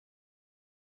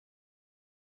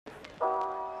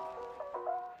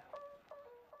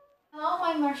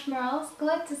my marshmallows,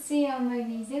 glad to see you on my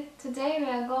visit. Today we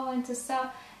are going to sew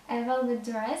a velvet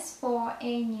dress for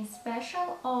any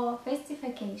special or festive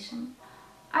occasion.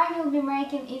 I will be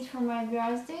making it for my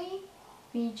birthday,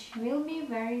 which will be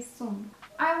very soon.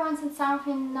 I wanted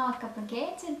something not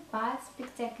complicated but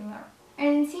spectacular.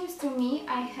 And it seems to me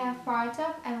I have thought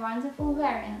of a wonderful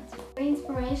variant. The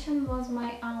inspiration was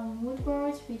my own mood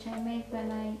board, which I made when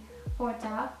I thought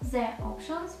up the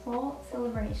options for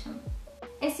celebration.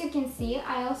 As you can see,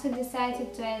 I also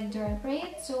decided to add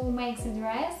drapery to make the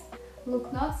dress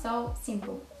look not so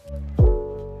simple.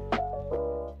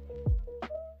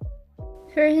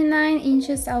 39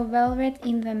 inches of velvet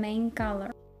in the main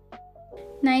color,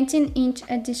 19-inch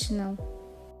additional,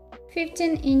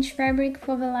 15-inch fabric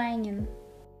for the lining,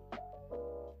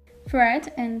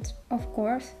 thread and, of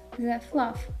course, the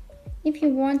fluff. If you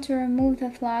want to remove the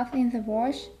fluff in the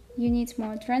wash, you need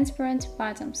more transparent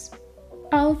bottoms.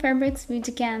 All fabrics we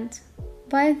decant.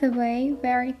 By the way,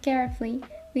 very carefully,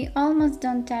 we almost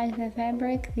don't touch the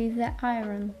fabric with the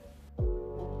iron.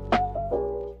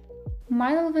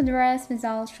 Model the dress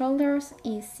without shoulders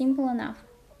is simple enough.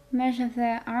 Measure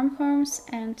the armholes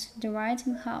and divide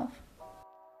in half.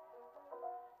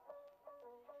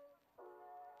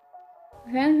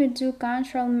 Then we do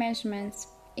control measurements.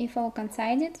 If all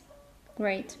coincided,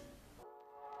 great.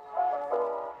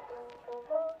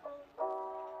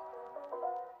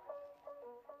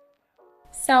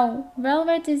 So,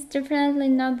 velvet is definitely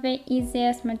not the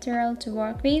easiest material to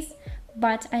work with,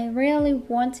 but I really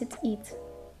wanted it.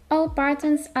 All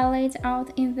patterns are laid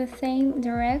out in the same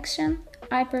direction.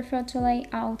 I prefer to lay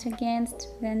out against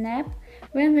the nape,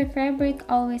 when the fabric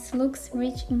always looks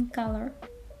rich in color.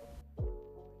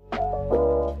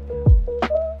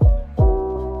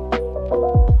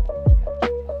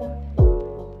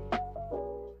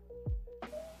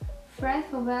 Thread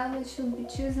for velvet should be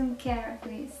chosen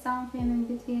carefully, something in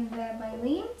between the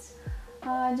by-linked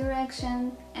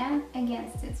direction and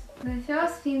against it. The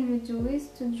first thing we do is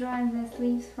to join the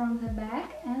sleeves from the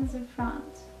back and the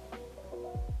front.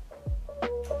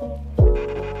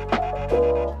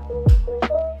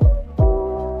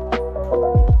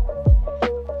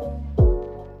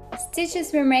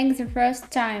 Stitches we make the first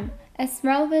time, as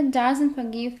velvet doesn't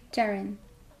forgive tearing.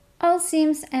 All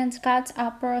seams and cuts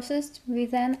are processed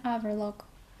with an overlock.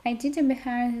 I did a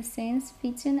behind-the-scenes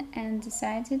fitting and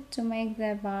decided to make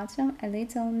the bottom a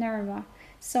little narrower,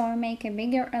 so I make a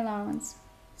bigger allowance.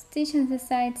 Stitch in the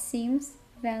side seams,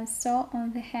 then sew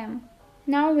on the hem.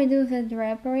 Now we do the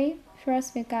drapery.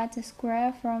 First we cut a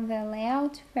square from the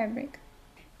layout fabric.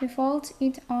 We fold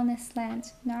it on a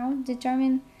slant. Now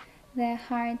determine the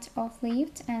height of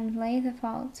lift and lay the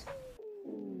fold.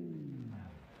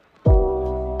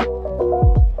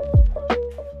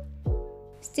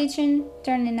 Stitching,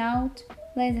 turning out,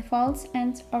 lay the folds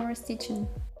and overstitching.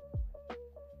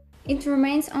 It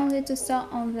remains only to sew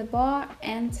on the bow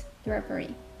and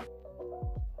drapery.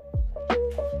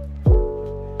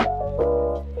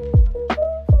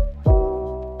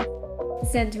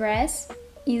 The dress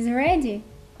is ready!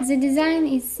 The design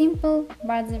is simple,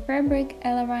 but the fabric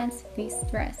elevates this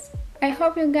dress. I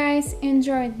hope you guys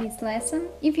enjoyed this lesson.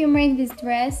 If you make this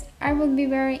dress, I would be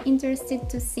very interested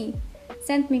to see.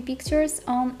 Send me pictures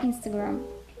on Instagram.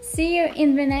 See you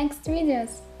in the next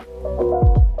videos!